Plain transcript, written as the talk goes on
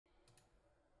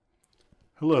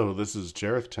Hello, this is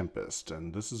Jareth Tempest,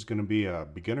 and this is going to be a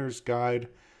beginner's guide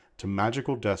to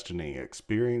Magical Destiny.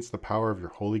 Experience the Power of Your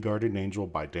Holy Guardian Angel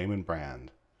by Damon Brand.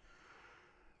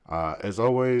 As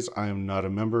always, I am not a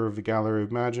member of the Gallery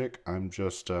of Magic.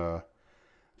 These are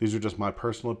just my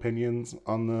personal opinions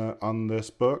on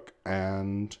this book,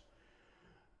 and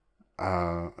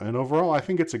overall, I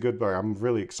think it's a good book. I'm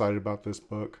really excited about this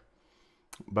book.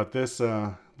 But this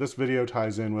video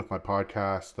ties in with my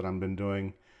podcast that I've been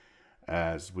doing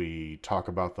as we talk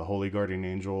about the Holy Guardian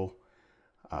Angel,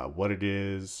 what it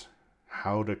is,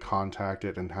 how to contact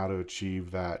it, and how to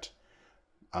achieve that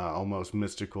almost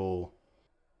mystical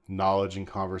knowledge and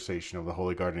conversation of the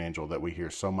Holy Guardian Angel that we hear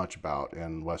so much about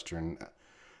in Western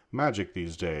magic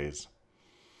these days.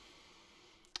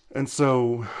 And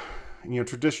so,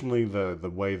 traditionally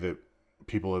the way that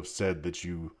people have said that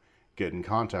you get in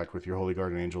contact with your Holy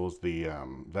Guardian Angel is the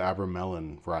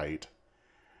Abramelin rite,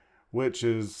 which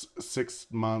is 6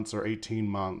 months or 18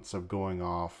 months of going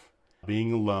off,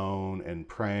 being alone and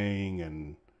praying,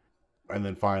 and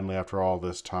then finally, after all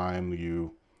this time,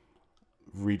 you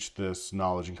reach this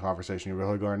knowledge and conversation of your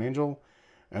Holy Guardian Angel,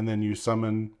 and then you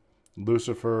summon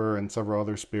Lucifer and several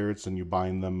other spirits, and you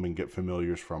bind them and get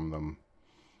familiars from them.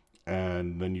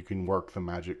 And then you can work the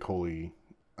magic holy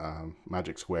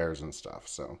magic squares and stuff.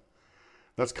 So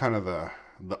that's kind of the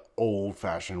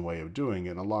old-fashioned way of doing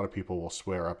it. And a lot of people will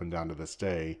swear up and down to this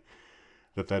day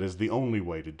that is the only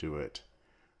way to do it,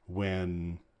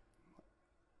 when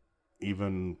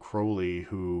even Crowley,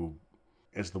 who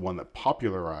is the one that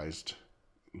popularized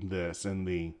this in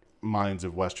the minds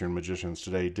of Western magicians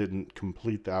today, didn't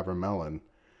complete the Abramelin.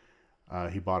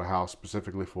 He bought a house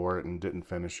specifically for it and didn't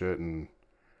finish it, and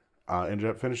ended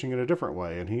up finishing it a different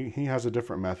way. And he has a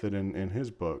different method in his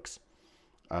books,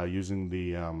 using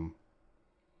the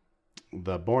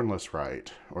bornless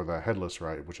rite, or the headless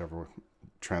rite, whichever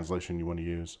translation you want to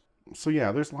use. So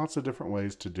yeah, there's lots of different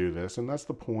ways to do this, and that's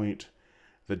the point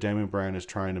that Damon Brand is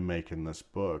trying to make in this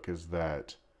book, is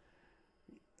that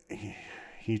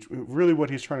he really, what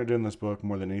he's trying to do in this book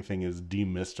more than anything is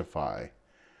demystify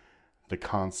the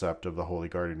concept of the Holy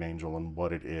Guardian Angel and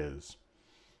what it is.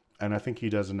 And I think he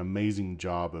does an amazing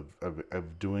job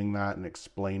of doing that and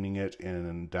explaining it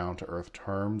in down-to-earth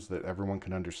terms that everyone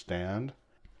can understand.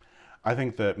 I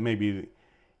think that maybe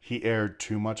he erred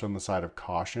too much on the side of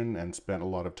caution and spent a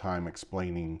lot of time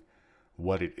explaining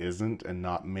what it isn't, and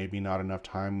not enough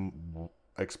time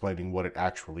explaining what it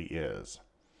actually is.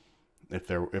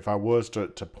 If I was to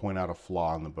point out a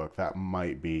flaw in the book, that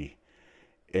might be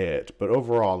it. But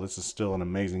overall, this is still an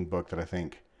amazing book that I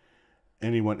think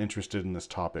anyone interested in this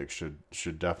topic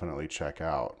should definitely check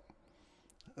out.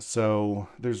 So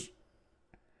there's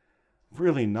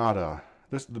really not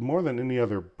more than any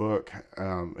other book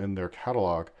in their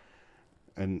catalog,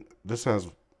 and this has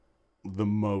the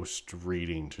most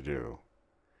reading to do.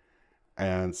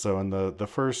 And so in the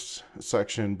first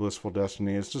section, Blissful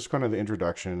Destiny, is just kind of the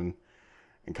introduction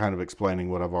and kind of explaining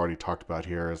what I've already talked about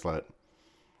here, is that,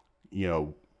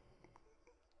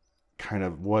 kind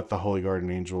of what the Holy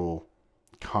Guardian Angel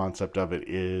concept of it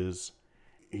is,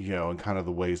 and kind of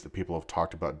the ways that people have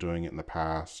talked about doing it in the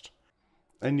past.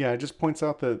 And yeah, it just points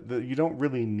out that you don't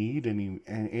really need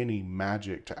any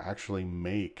magic to actually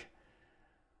make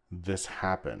this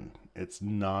happen. It's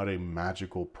not a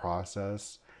magical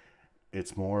process.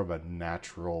 It's more of a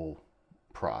natural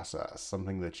process,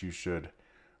 something that you should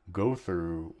go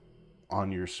through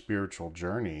on your spiritual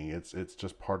journey. It's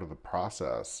just part of the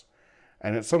process.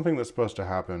 And it's something that's supposed to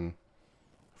happen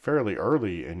fairly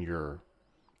early in your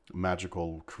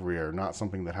magical career, not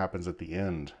something that happens at the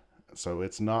end. So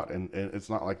it's not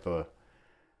like the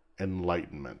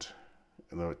enlightenment,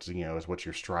 is what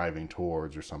you're striving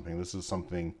towards or something. This is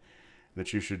something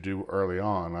that you should do early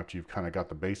on, after you've kind of got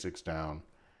the basics down,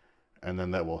 and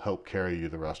then that will help carry you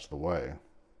the rest of the way.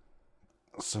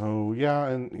 So yeah,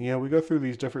 and we go through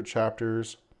these different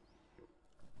chapters,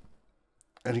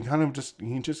 and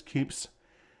he just keeps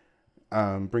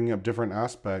bringing up different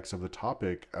aspects of the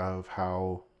topic of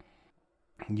how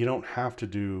you don't have to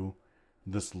do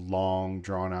this long,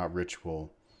 drawn-out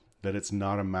ritual, that it's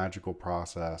not a magical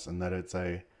process, and that it's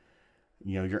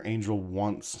your angel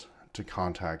wants to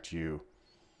contact you,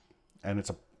 and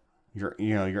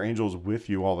your angel is with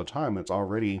you all the time. It's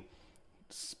already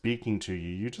speaking to you.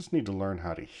 You just need to learn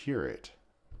how to hear it.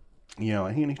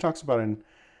 And he talks about in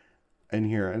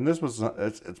here, and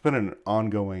it's been an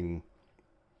ongoing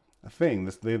thing.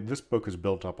 This book has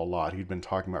built up a lot. He'd been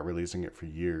talking about releasing it for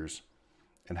years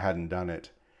and hadn't done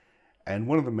it. And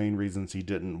one of the main reasons he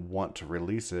didn't want to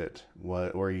release it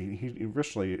was, or he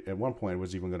originally at one point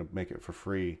was even going to make it for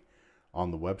free on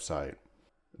the website.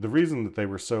 The reason that they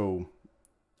were so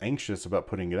anxious about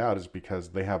putting it out is because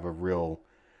they have a real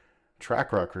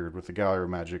track record with the Gallery of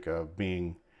Magic of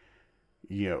being,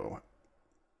 you know,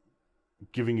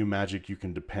 giving you magic you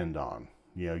can depend on.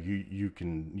 You know, you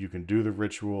can do the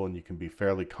ritual and you can be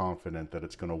fairly confident that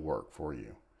it's going to work for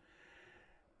you.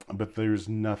 But there's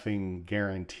nothing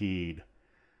guaranteed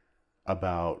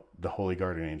about the Holy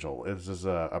Guardian Angel. This is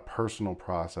a personal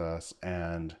process,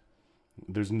 and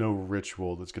there's no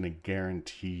ritual that's going to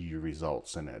guarantee you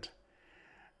results in it.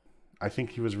 I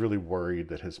think he was really worried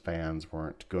that his fans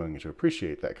weren't going to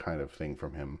appreciate that kind of thing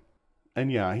from him.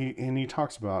 And yeah, he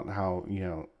talks about how, you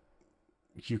know,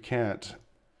 you can't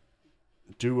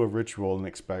do a ritual and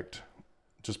expect,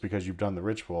 just because you've done the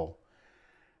ritual,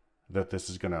 that this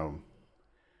is going to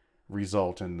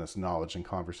result in this knowledge and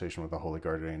conversation with the Holy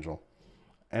Guardian Angel.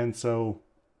 And so,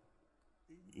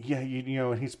 yeah, you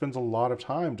know, he spends a lot of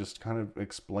time just kind of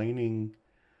explaining,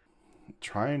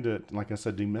 trying to, like I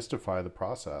said, demystify the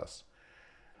process.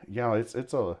 Yeah,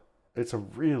 it's a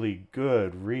really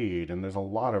good read, and there's a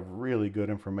lot of really good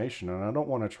information, and I don't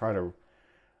want to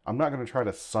I'm not going to try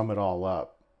to sum it all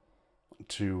up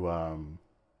to,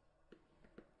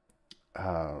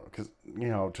 because, you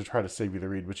know, to try to save you the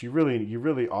read, but you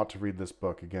really ought to read this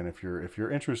book again. If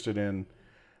you're interested in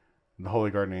the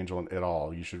Holy Guardian Angel at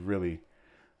all, you should really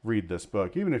read this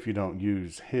book. Even if you don't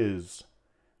use his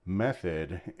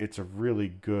method, it's a really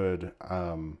good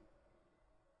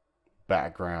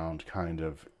background kind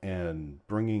of in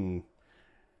bringing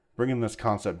this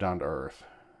concept down to earth.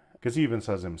 Because he even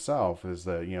says himself is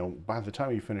that, you know, by the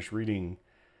time you finish reading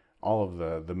all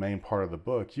of the main part of the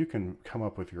book, you can come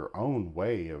up with your own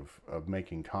way of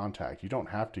making contact. You don't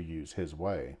have to use his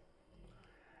way.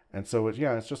 And so,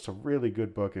 it's just a really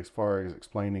good book as far as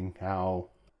explaining how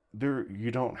you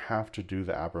don't have to do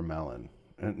the Abramelin.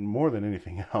 And more than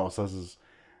anything else, this is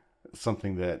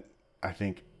something that I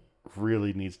think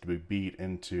really needs to be beat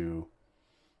into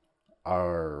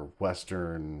our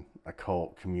Western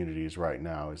occult communities right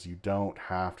now, is you don't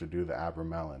have to do the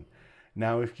Abramelin.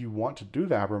 Now, if you want to do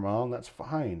the Abramelin, that's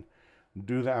fine.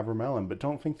 Do the Abramelin, but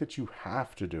don't think that you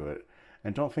have to do it.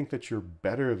 And don't think that you're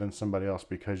better than somebody else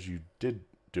because you did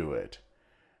do it.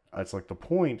 It's like the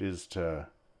point is to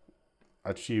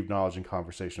achieve knowledge and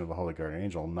conversation of the Holy Guardian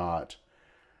Angel, not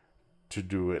to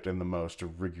do it in the most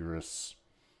rigorous,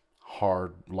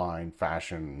 hard line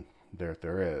fashion there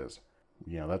is.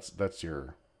 You know, that's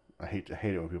your... I hate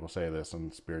it when people say this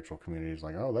in spiritual communities,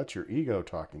 like, oh, that's your ego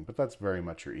talking, but that's very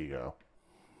much your ego.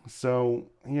 So,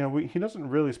 you know, he doesn't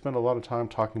really spend a lot of time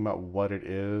talking about what it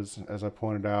is, as I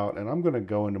pointed out, and I'm going to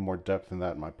go into more depth in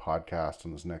that in my podcast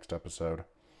in this next episode.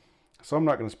 So I'm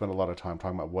not going to spend a lot of time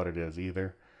talking about what it is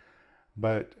either,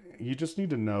 but you just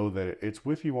need to know that it's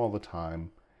with you all the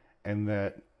time, and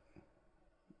that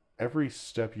every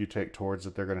step you take towards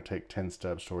it, they're going to take 10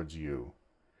 steps towards you.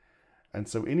 And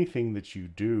so anything that you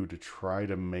do to try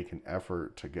to make an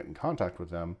effort to get in contact with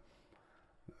them,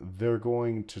 they're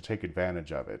going to take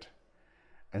advantage of it.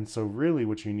 And so really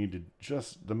what you need to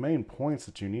the main points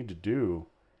that you need to do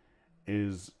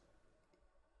is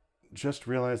just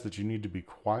realize that you need to be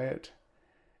quiet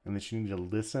and that you need to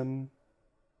listen.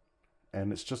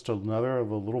 And it's just another of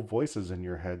the little voices in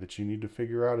your head that you need to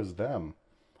figure out as them.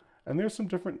 And there's some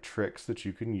different tricks that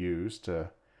you can use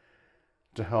to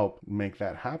help make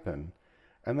that happen.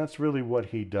 And that's really what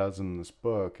he does in this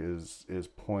book is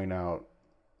point out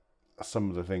some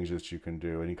of the things that you can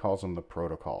do. And he calls them the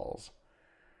Protocals.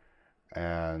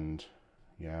 And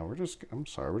yeah, we're just going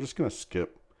to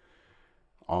skip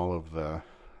all of the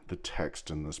text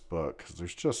in this book because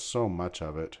there's just so much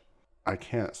of it. I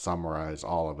can't summarize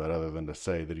all of it other than to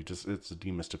say that it's a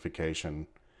demystification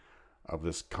of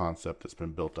this concept that's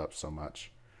been built up so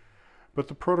much. But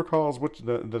the protocols,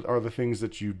 that are the things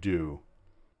that you do.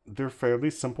 They're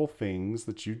fairly simple things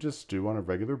that you just do on a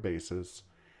regular basis.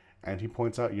 And he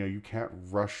points out, you know, you can't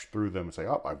rush through them and say,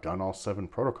 oh, I've done all 7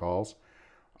 protocols.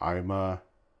 I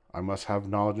must have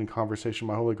knowledge and conversation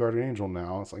with my Holy Guardian Angel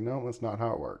now. It's like, no, that's not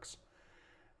how it works.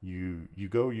 You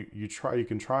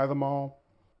can try them all.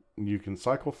 You can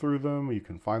cycle through them. You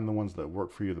can find the ones that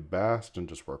work for you the best and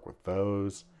just work with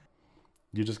those.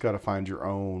 You just got to find your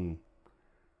own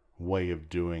way of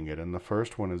doing it. And the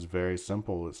first one is very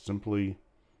simple. It's simply,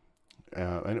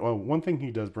 one thing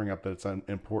he does bring up that's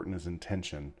important is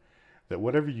intention. That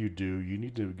whatever you do, you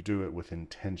need to do it with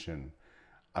intention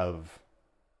of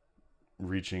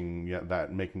reaching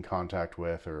that, making contact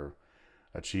with, or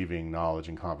achieving knowledge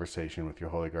and conversation with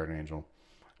your Holy Guardian Angel.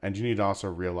 And you need to also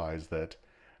realize that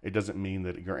it doesn't mean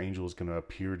that your angel is going to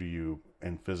appear to you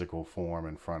in physical form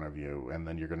in front of you and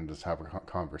then you're going to just have a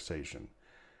conversation.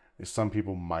 Some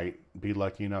people might be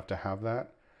lucky enough to have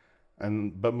that,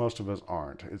 but most of us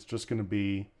aren't. It's just going to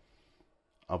be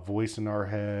a voice in our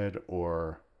head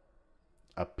or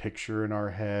a picture in our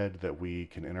head that we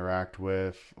can interact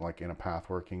with, like in a path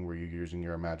working where you're using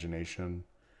your imagination.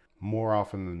 More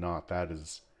often than not, that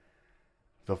is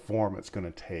the form it's going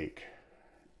to take.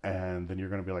 And then you're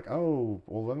going to be like, oh,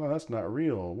 well, no, that's not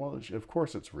real. Well, of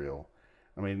course it's real.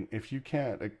 I mean, if you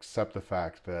can't accept the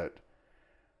fact that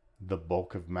the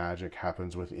bulk of magic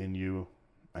happens within you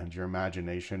and your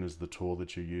imagination is the tool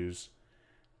that you use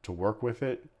to work with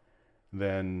it,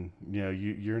 then,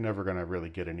 you're never going to really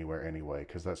get anywhere anyway,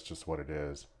 because that's just what it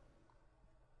is.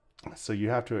 So you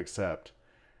have to accept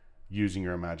using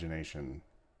your imagination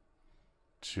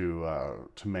to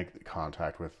make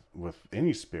contact with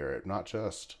any spirit, not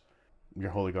just your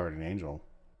holy guardian angel.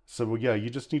 So yeah, you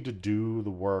just need to do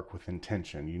the work with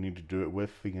intention. You need to do it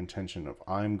with the intention of,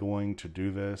 I'm going to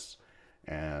do this,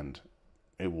 and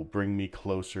it will bring me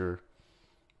closer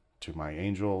to my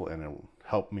angel, and it will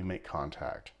help me make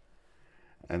contact.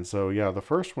 And so yeah, the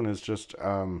first one is just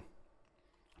to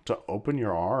open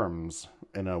your arms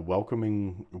in a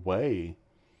welcoming way,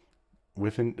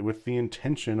 with the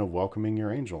intention of welcoming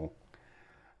your angel.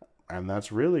 And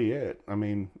that's really it. I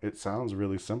mean, it sounds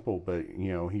really simple, but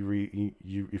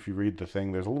if you read the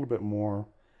thing, there's a little bit more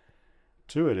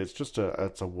to it. It's just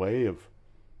it's a way of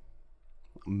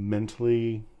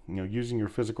mentally, using your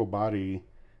physical body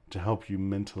to help you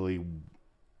mentally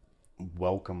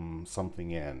welcome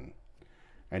something in.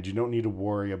 And you don't need to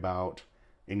worry about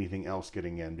anything else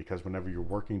getting in, because whenever you're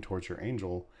working towards your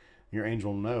angel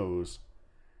knows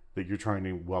that you're trying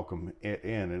to welcome it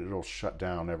in, and it'll shut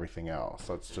down everything else.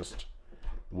 That's just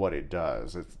what it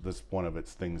does. It's this one of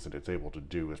its things that it's able to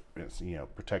do is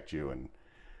protect you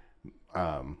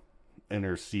and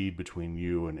intercede between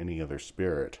you and any other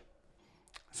spirit.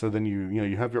 So then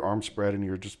you have your arms spread, and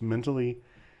you're just mentally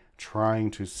trying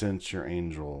to sense your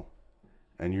angel,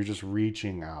 and you're just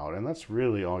reaching out, and that's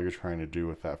really all you're trying to do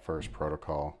with that first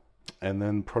protocol. And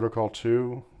then protocol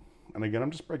 2. And again,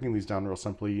 I'm just breaking these down real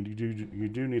simply. You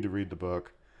do need to read the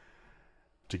book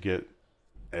to get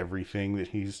everything that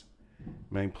he's...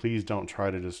 I mean, please don't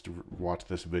try to just watch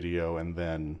this video and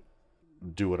then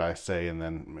do what I say and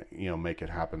then, make it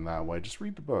happen that way. Just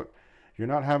read the book. You're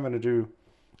not having to do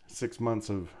 6 months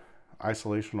of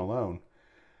isolation alone.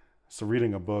 So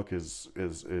reading a book is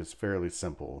fairly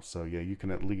simple. So yeah, you can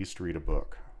at least read a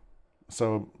book.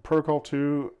 So protocol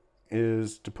 2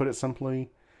 is, to put it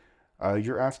simply,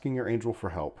 you're asking your angel for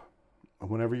help.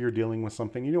 Whenever you're dealing with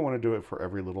something, you don't want to do it for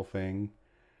every little thing,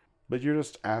 but you're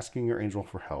just asking your angel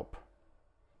for help.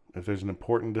 If there's an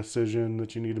important decision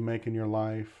that you need to make in your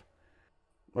life,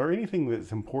 or anything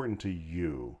that's important to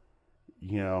you,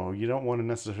 you don't want to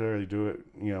necessarily do it,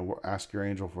 ask your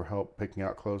angel for help picking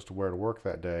out clothes to wear to work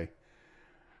that day.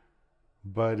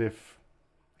 But if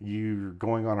you're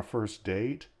going on a first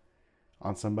date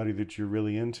on somebody that you're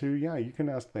really into, yeah, you can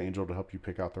ask the angel to help you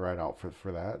pick out the right outfit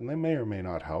for that. And they may or may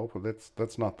not help, but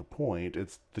that's not the point.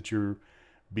 It's that you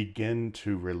begin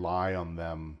to rely on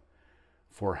them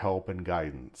for help and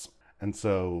guidance. And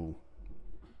so,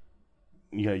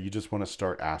 yeah, you just want to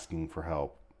start asking for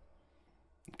help.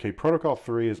 Okay, protocol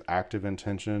 3 is active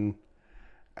intention.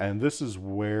 And this is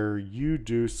where you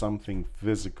do something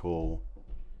physical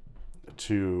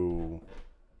to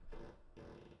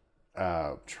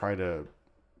try to,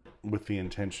 with the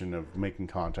intention of making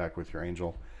contact with your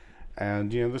angel.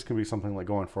 And this can be something like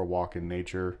going for a walk in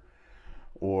nature,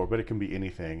 but it can be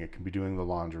anything. It can be doing the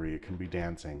laundry, it can be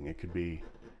dancing, it could be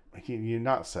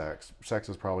not sex. Sex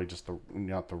is probably just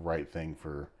not the right thing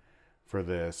for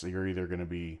this. You're either going to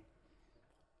be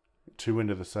too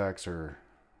into the sex, or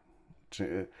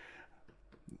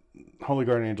Holy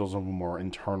Guardian Angels are a more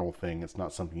internal thing. It's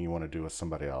not something you want to do with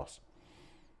somebody else.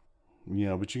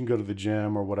 But you can go to the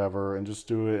gym or whatever and just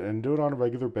do it, and do it on a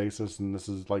regular basis, and this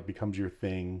is becomes your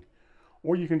thing.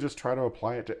 Or you can just try to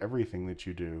apply it to everything that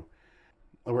you do.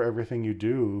 Or everything you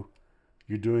do,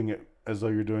 you're doing it as though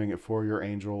you're doing it for your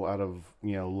angel out of,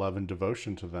 love and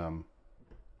devotion to them.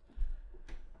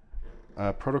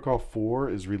 Protocol 4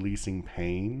 is releasing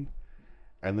pain.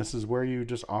 And this is where you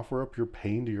just offer up your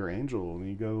pain to your angel. And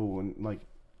you go, and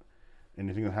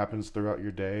anything that happens throughout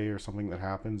your day or something that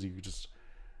happens, you just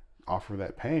offer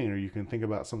that pain. Or you can think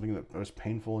about something that was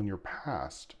painful in your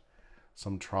past,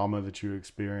 some trauma that you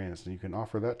experienced, and you can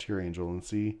offer that to your angel and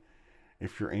see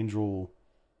if your angel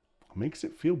makes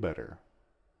it feel better.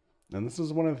 And this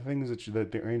is one of the things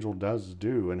that the angel does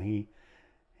do. And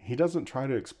he doesn't try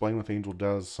to explain what the angel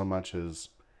does so much as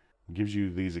gives you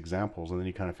these examples, and then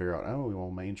you kind of figure out, oh, well,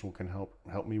 my angel can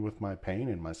help me with my pain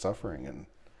and my suffering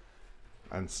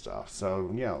and stuff. So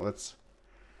yeah, that's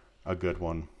a good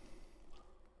one.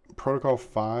 Protocol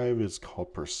 5 is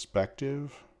called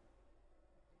Perspective.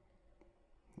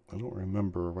 I don't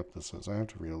remember what this is. I have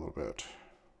to read a little bit.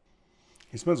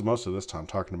 He spends most of this time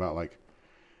talking about, like,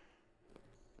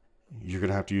 you're going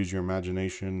to have to use your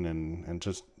imagination and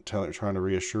just trying to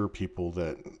reassure people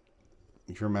that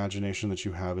your imagination that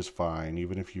you have is fine.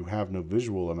 Even if you have no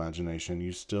visual imagination,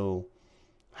 you still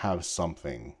have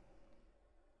something.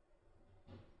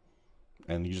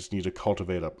 And you just need to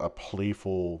cultivate a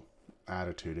playful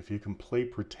attitude. If you can play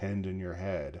pretend in your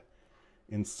head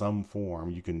in some form,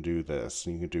 you can do this.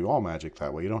 And you can do all magic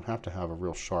that way. You don't have to have a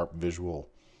real sharp visual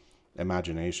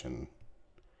imagination.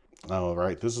 Oh,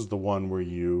 right. This is the one where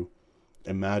you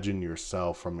imagine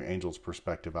yourself from your angel's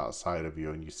perspective outside of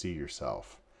you, and you see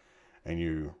yourself. And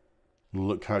you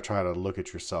try to look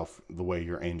at yourself the way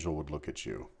your angel would look at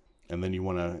you. And then you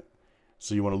want to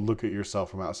look at yourself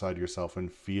from outside yourself and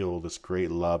feel this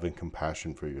great love and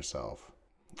compassion for yourself.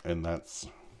 And that's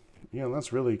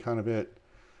really kind of it.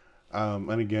 And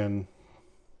again,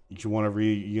 you want to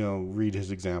read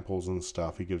his examples and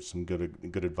stuff. He gives some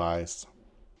good advice.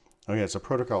 Okay, so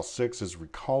Protocol 6 is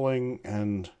recalling,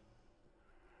 and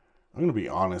I'm going to be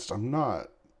honest, I'm not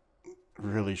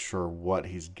really sure what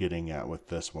he's getting at with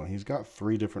this one. He's got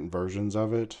 3 different versions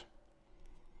of it.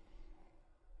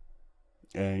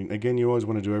 And again, you always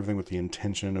want to do everything with the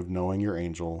intention of knowing your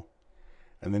angel.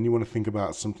 And then you want to think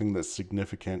about something that's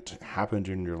significant happened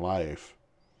in your life.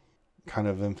 Kind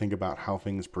of then think about how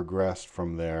things progressed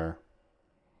from there.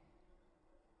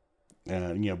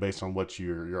 And, based on what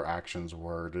your actions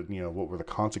were, what were the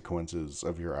consequences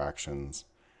of your actions?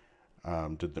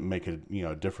 Did it make a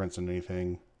difference in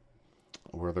anything?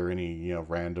 Were there any,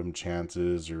 random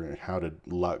chances, or how did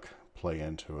luck play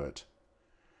into it?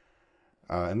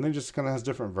 And then just kind of has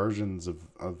different versions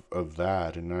of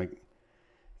that. And I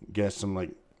guess some,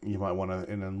 like, you might want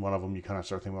to, and in one of them you kind of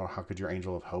start thinking about how could your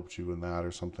angel have helped you in that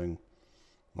or something.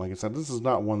 Like I said, this is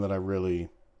not one that I really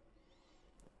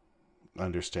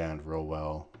understand real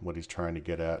well what he's trying to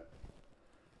get at.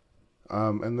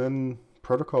 And then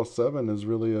Protocol 7 is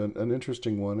really an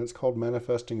interesting one. It's called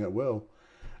Manifesting at Will.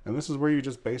 And this is where you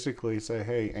just basically say,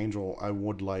 hey, angel, I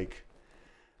would like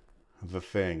the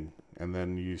thing. And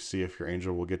then you see if your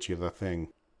angel will get you the thing.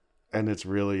 And it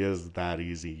really is that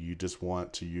easy. You just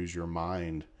want to use your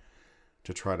mind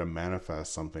to try to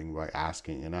manifest something by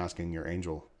asking your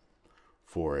angel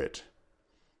for it.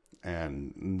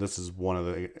 And this is one of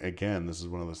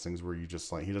those things where you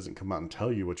just, like, he doesn't come out and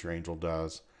tell you what your angel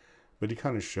does, but he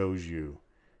kind of shows you,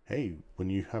 hey, when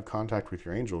you have contact with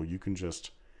your angel, you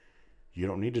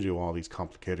don't need to do all these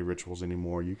complicated rituals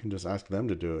anymore. You can just ask them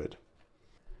to do it.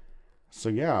 So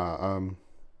yeah,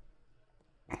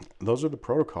 those are the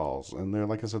protocols, and they're,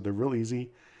 like I said, they're real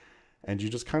easy, and you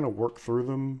just kind of work through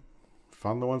them,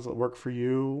 find the ones that work for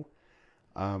you.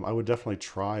 I would definitely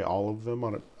try all of them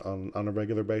on a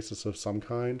regular basis of some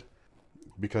kind,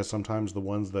 because sometimes the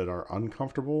ones that are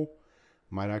uncomfortable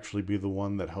might actually be the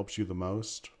one that helps you the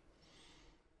most.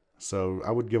 So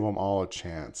I would give them all a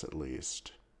chance at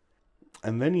least.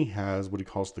 And then he has what he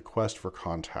calls the Quest for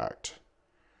Contact,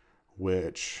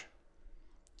 which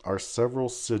are several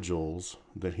sigils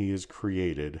that he has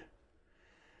created.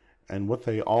 And what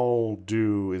they all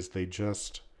do is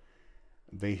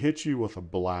they hit you with a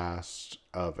blast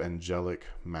of angelic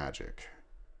magic.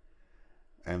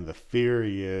 And the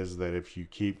theory is that if you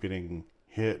keep getting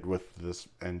hit with this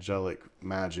angelic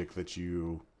magic, that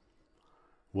you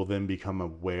will then become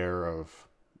aware of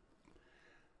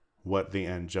what the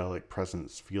angelic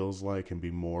presence feels like and be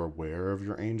more aware of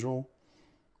your angel.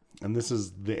 And this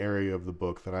is the area of the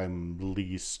book that I'm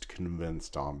least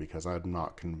convinced on, because I'm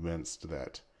not convinced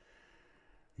that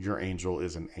your angel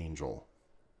is an angel.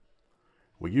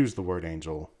 We use the word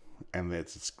angel, and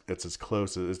it's as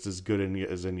close, it's as good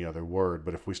as any other word.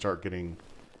 But if we start getting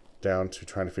down to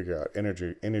trying to figure out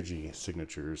energy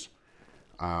signatures,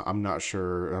 I'm not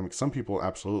sure. I mean, some people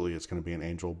absolutely it's going to be an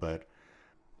angel, but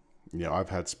I've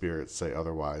had spirits say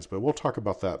otherwise. But we'll talk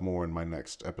about that more in my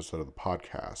next episode of the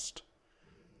podcast.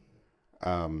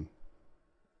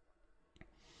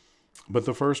 But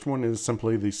the first one is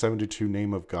simply the 72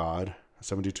 name of God,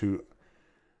 72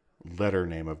 letter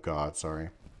name of God,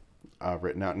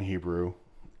 written out in Hebrew.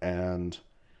 And,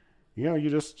 you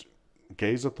just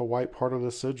gaze at the white part of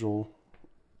the sigil,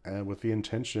 and with the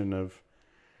intention of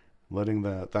letting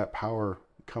that power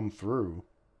come through.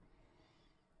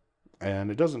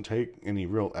 And it doesn't take any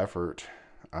real effort.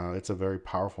 It's a very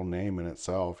powerful name in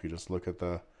itself. You just look at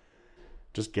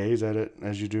just gaze at it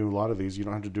as you do a lot of these. You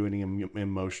don't have to do any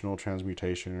emotional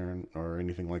transmutation or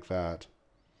anything like that.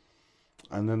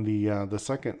 And then the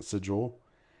second sigil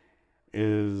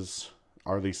is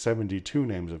are the 72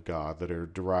 names of God that are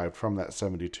derived from that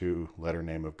 72 letter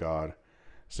name of God.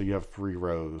 So you have 3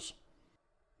 rows.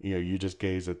 You just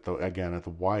gaze at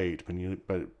the white, but you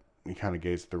kind of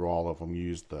gaze through all of them. You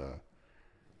use the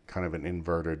kind of an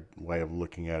inverted way of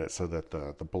looking at it so that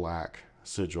the black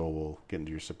sigil will get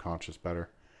into your subconscious better.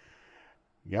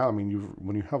 Yeah, I mean,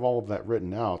 when you have all of that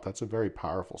written out, that's a very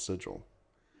powerful sigil.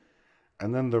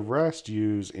 And then the rest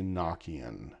use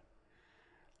Enochian.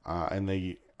 And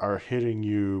they are hitting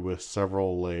you with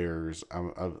several layers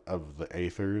of the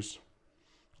aethers,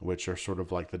 which are sort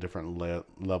of like the different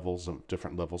levels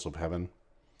of heaven.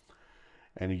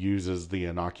 And he uses the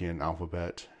Enochian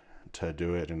alphabet to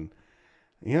do it. And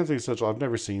he has these sigils. I've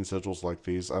never seen sigils like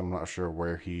these. I'm not sure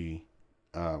where he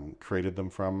created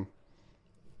them from.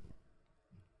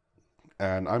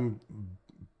 And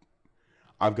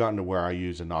I've gotten to where I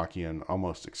use Enochian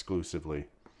almost exclusively.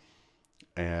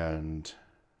 And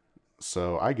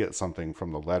so I get something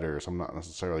from the letters. I'm not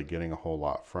necessarily getting a whole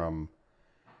lot from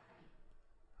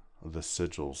the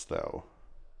sigils, though.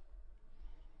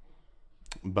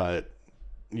 But,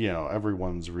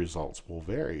 everyone's results will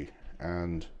vary.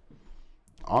 And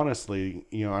honestly,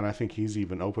 and I think he's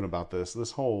even open about this.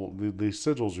 These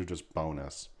sigils are just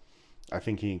bonus. I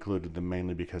think he included them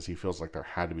mainly because he feels like there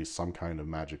had to be some kind of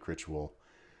magic ritual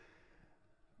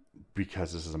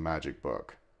because this is a magic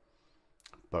book.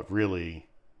 But really,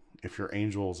 if your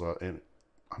angel's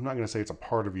I'm not going to say it's a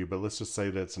part of you, but let's just say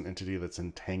that it's an entity that's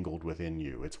entangled within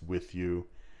you. It's with you,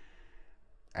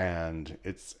 and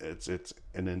it's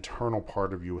an internal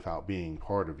part of you without being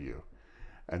part of you.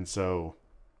 And so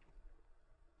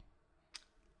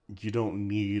you don't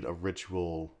need a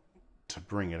ritual to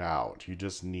bring it out. You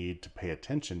just need to pay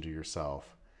attention to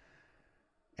yourself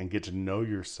and get to know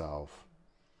yourself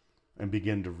and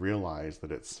begin to realize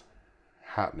that it's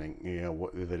happening,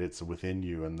 that it's within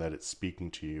you and that it's speaking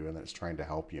to you and that it's trying to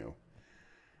help you.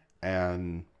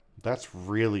 And that's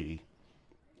really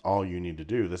all you need to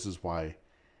do. This is why,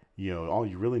 all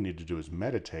you really need to do is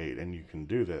meditate, and you can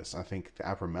do this. I think the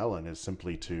Abramelin is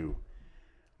simply to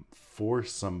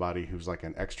force somebody who's like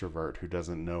an extrovert who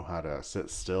doesn't know how to sit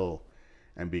still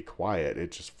and be quiet.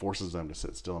 It just forces them to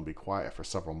sit still and be quiet for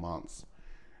several months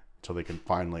until they can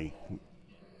finally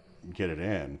get it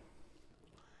in.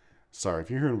 Sorry, if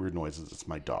you're hearing weird noises, it's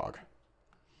my dog.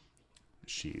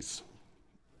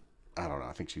 I don't know,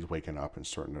 I think she's waking up and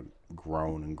starting to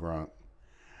groan and grunt.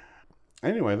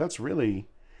 Anyway, that's really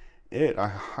it. I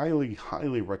highly,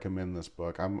 highly recommend this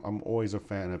book. I'm always a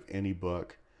fan of any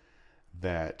book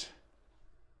that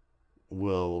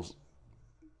will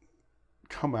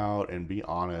come out and be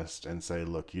honest and say,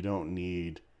 look, you don't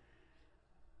need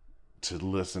to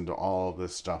listen to all of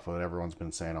this stuff that everyone's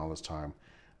been saying all this time.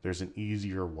 There's an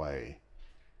easier way.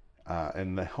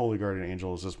 And the Holy Guardian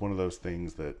Angel is just one of those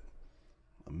things that,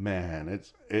 man,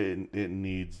 it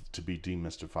needs to be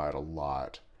demystified a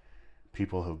lot.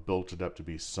 People have built it up to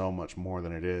be so much more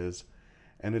than it is.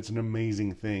 And it's an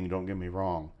amazing thing, don't get me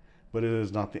wrong. But it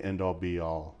is not the end-all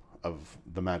be-all of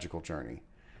the magical journey.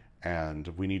 And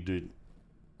we need to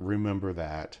remember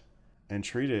that and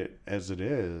treat it as it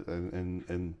is.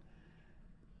 And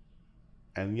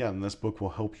this book will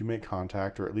help you make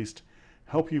contact, or at least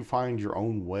help you find your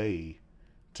own way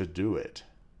to do it.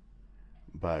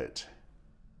 But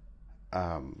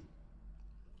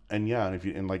if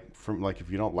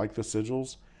you don't like the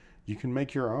sigils, you can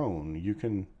make your own. You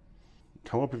can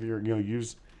come up with your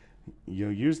use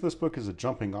this book as a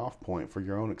jumping off point for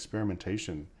your own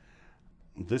experimentation.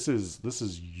 This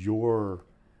is your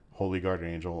Holy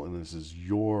Guardian Angel, and this is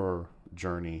your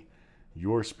journey,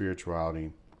 your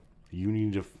spirituality. You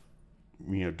need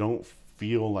to, don't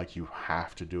feel like you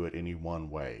have to do it any one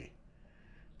way.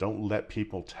 Don't let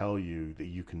people tell you that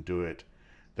you can do it,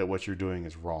 that what you're doing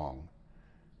is wrong.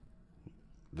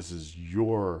 This is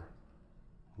your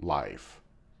life,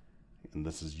 and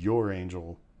this is your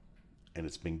angel, and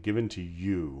it's been given to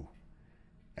you,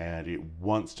 and it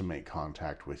wants to make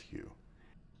contact with you.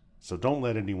 So don't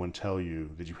let anyone tell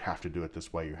you that you have to do it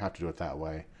this way, you have to do it that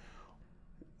way.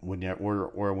 When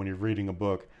you're reading a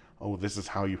book, oh, this is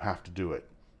how you have to do it.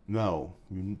 No,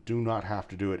 you do not have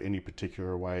to do it any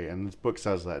particular way, and this book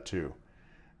says that too.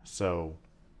 So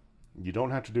you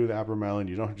don't have to do the Abramelin,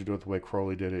 you don't have to do it the way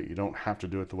Crowley did it, you don't have to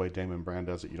do it the way Damon Brand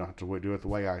does it, you don't have to do it the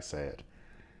way I say it.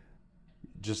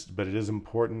 But it is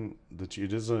important that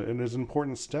it is an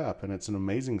important step, and it's an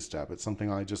amazing step. It's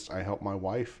something I helped my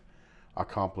wife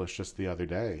accomplish just the other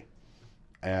day.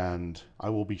 And I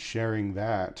will be sharing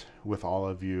that with all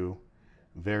of you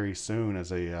very soon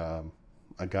as a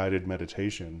guided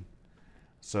meditation.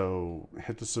 So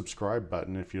hit the subscribe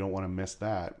button if you don't want to miss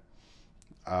that.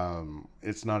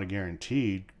 it's not a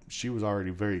guaranteed. She was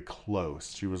already very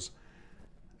close.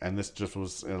 And this just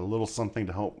was a little something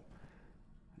to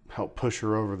help push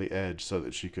her over the edge so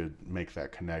that she could make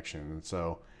that connection. And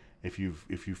so if you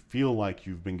feel like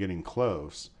you've been getting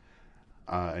close,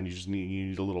 and you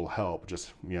need a little help,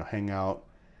 just hang out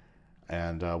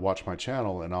and watch my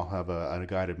channel, and I'll have a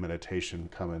guided meditation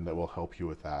come in that will help you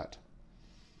with that.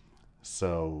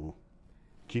 So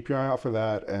keep your eye out for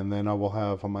that, and then I will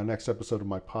have on my next episode of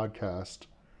my podcast,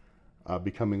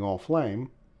 Becoming All Flame,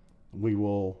 we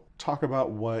will talk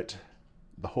about what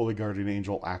the Holy Guardian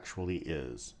Angel actually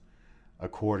is,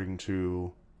 according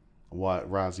to what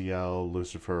Raziel,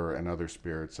 Lucifer, and other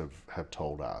spirits have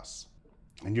told us.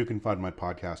 And you can find my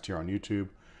podcast here on YouTube.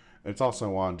 It's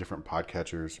also on different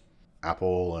podcatchers,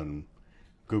 Apple and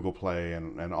Google Play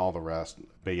and all the rest.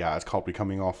 But yeah, it's called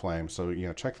Becoming All Flame. So,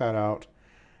 check that out.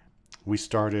 We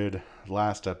started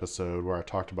last episode where I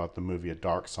talked about the movie A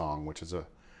Dark Song, which is a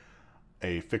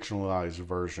fictionalized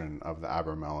version of the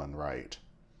Abramelin rite.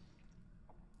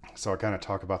 So I kind of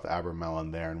talk about the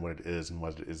Abramelin there and what it is and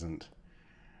what it isn't.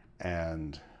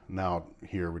 And now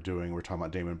here we're talking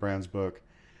about Damon Brand's book.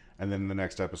 And then in the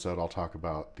next episode, I'll talk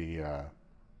about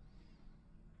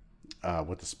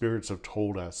what the spirits have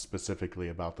told us specifically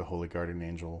about the Holy Guardian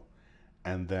Angel.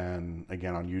 And then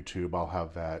again on YouTube, I'll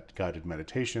have that guided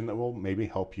meditation that will maybe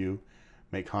help you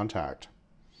make contact.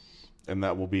 And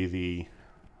that will be the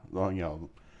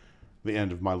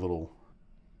end of my little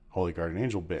Holy Guardian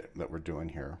Angel bit that we're doing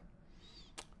here,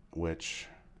 which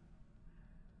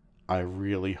I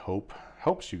really hope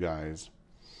helps you guys.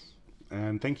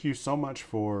 And thank you so much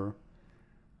for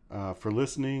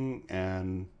listening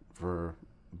and for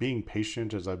being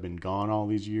patient as I've been gone all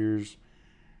these years.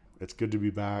 It's good to be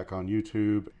back on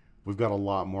YouTube. We've got a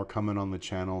lot more coming on the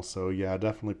channel, so yeah,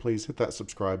 definitely please hit that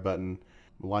subscribe button,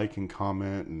 like and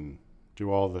comment, and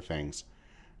do all the things.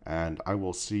 And I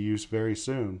will see you very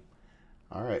soon.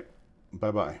 All right,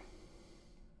 bye-bye.